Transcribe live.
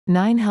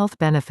9 Health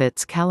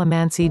Benefits.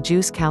 Calamansi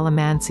juice.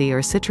 Calamansi, or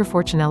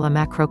Citrofortunella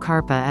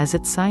Macrocarpa as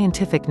its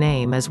scientific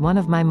name, is one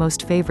of my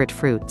most favorite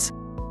fruits.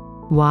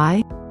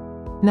 Why?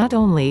 Not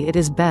only it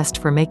is best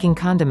for making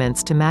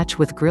condiments to match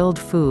with grilled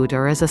food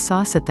or as a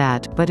sauce at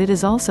that, but it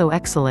is also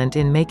excellent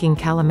in making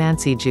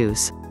calamansi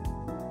juice.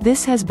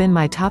 This has been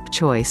my top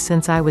choice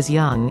since I was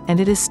young, and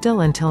it is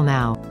still until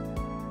now.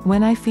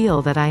 When I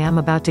feel that I am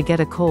about to get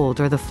a cold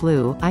or the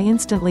flu, I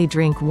instantly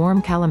drink warm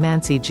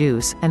calamansi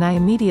juice, and I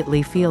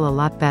immediately feel a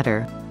lot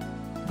better.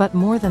 But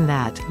more than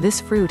that,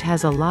 this fruit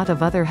has a lot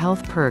of other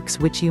health perks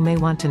which you may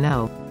want to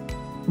know.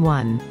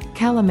 1.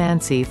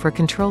 Calamansi for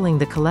controlling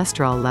the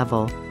cholesterol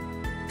level.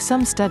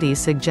 Some studies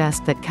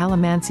suggest that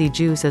calamansi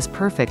juice is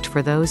perfect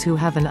for those who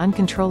have an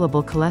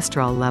uncontrollable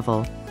cholesterol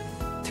level.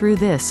 Through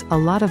this, a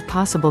lot of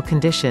possible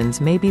conditions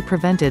may be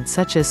prevented,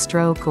 such as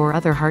stroke or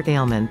other heart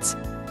ailments.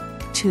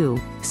 2.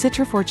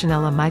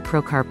 Citrofortunella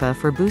Macrocarpa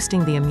for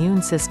boosting the immune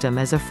system.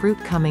 As a fruit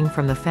coming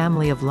from the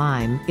family of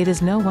lime, it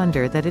is no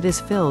wonder that it is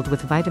filled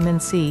with vitamin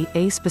C,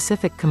 a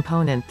specific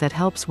component that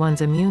helps one's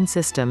immune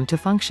system to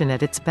function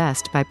at its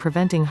best by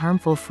preventing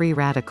harmful free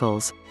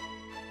radicals.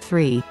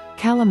 3.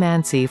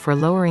 Calamansi for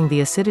lowering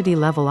the acidity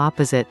level.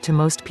 Opposite to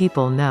most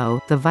people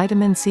know, the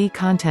vitamin C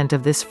content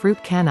of this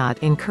fruit cannot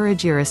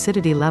encourage your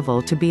acidity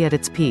level to be at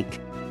its peak.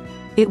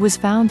 It was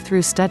found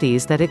through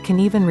studies that it can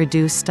even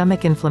reduce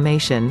stomach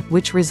inflammation,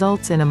 which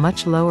results in a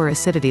much lower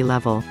acidity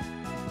level.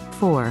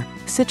 4.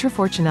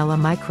 Citrofortunella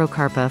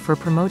Macrocarpa for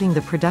promoting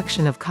the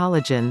production of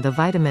collagen. The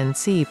vitamin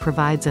C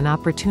provides an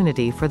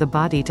opportunity for the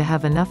body to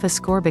have enough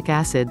ascorbic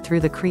acid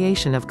through the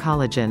creation of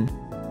collagen.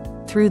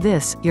 Through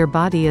this, your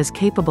body is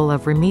capable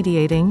of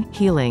remediating,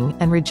 healing,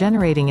 and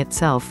regenerating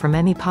itself from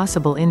any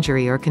possible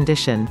injury or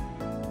condition.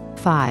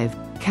 5.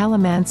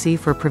 Calamansi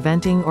for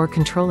preventing or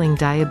controlling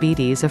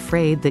diabetes.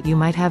 Afraid that you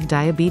might have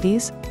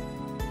diabetes?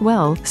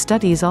 Well,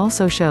 studies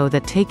also show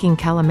that taking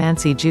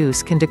calamansi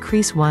juice can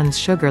decrease one's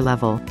sugar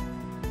level.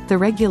 The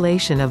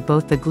regulation of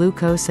both the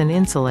glucose and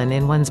insulin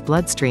in one's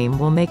bloodstream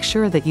will make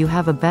sure that you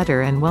have a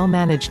better and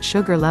well-managed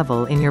sugar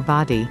level in your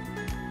body.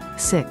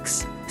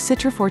 6.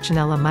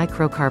 Citrofortunella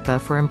Macrocarpa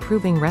for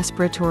improving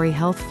respiratory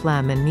health.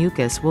 Phlegm and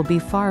mucus will be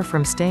far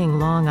from staying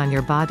long on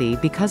your body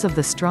because of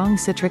the strong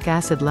citric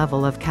acid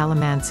level of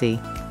calamansi.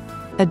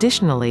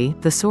 Additionally,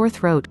 the sore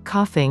throat,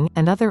 coughing,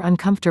 and other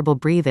uncomfortable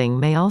breathing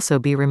may also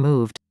be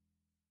removed.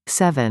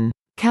 7.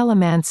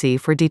 Calamansi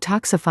for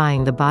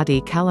detoxifying the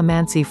body.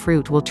 Calamansi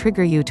fruit will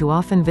trigger you to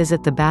often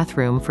visit the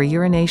bathroom for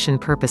urination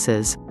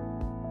purposes.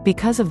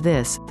 Because of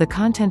this, the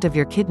content of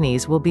your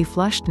kidneys will be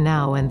flushed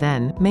now and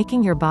then,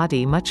 making your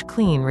body much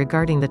clean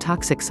regarding the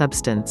toxic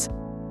substance.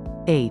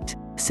 8.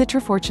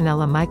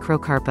 Citrofortunella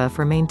Macrocarpa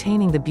for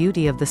maintaining the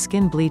beauty of the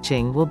skin.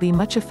 Bleaching will be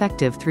much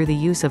effective through the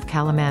use of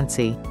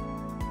calamansi.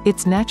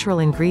 Its natural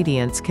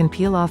ingredients can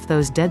peel off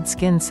those dead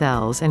skin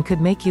cells and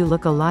could make you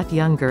look a lot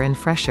younger and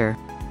fresher.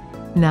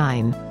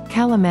 9.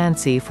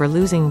 Calamansi for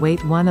losing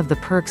weight. One of the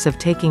perks of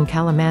taking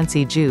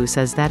calamansi juice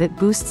is that it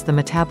boosts the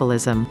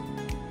metabolism.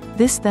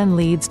 This then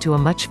leads to a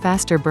much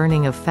faster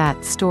burning of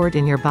fat stored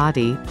in your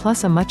body,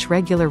 plus a much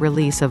regular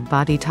release of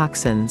body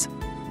toxins.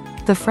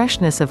 The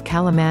freshness of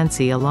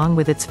calamansi along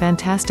with its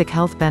fantastic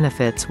health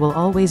benefits will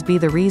always be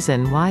the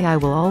reason why I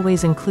will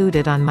always include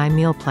it on my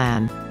meal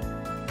plan.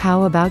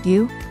 How about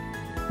you?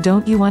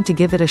 Don't you want to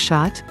give it a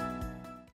shot?